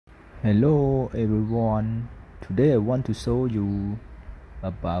Hello everyone, today I want to show you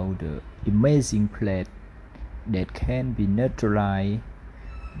about the amazing plate that can be neutralize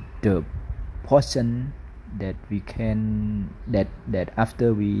the poison that we can that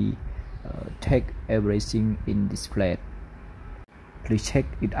after we take everything in this plate. Please check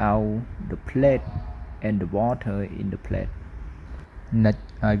it out, the plate and the water in the plate. Next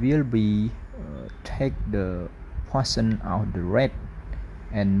I will be take the poison out the red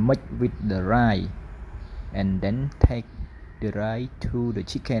and mix with the rice, and then take the rice to the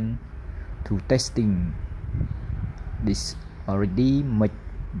chicken to testing. This already mix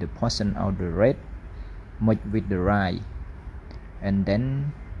the poison out the red, mix with the rice, and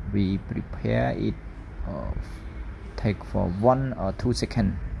then we prepare it take for 1 or 2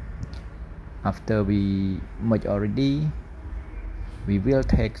 seconds. After we mix already, we will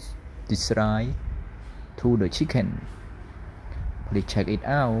take this rice to the chicken. Please check it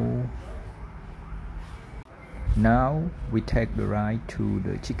out. Now we take the rice to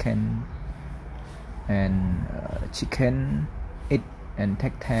the chicken, and chicken eat and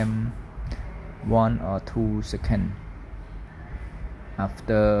take time 1 or 2 seconds.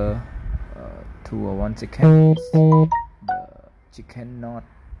 After 2 or 1 second, the chicken not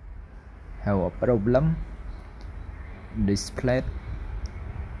have a problem. This plate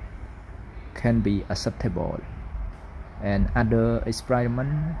can be acceptable, and other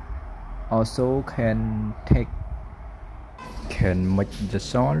experiment also can mix the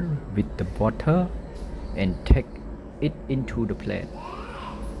salt with the water and take it into the plate.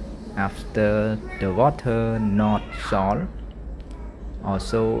 After the water not salt,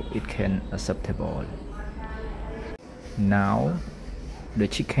 also it can acceptable. Now the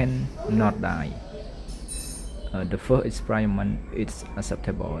chicken not die. The first experiment is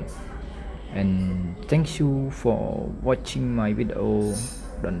acceptable. And thank you for watching my video.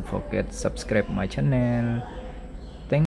 Don't forget subscribe my channel.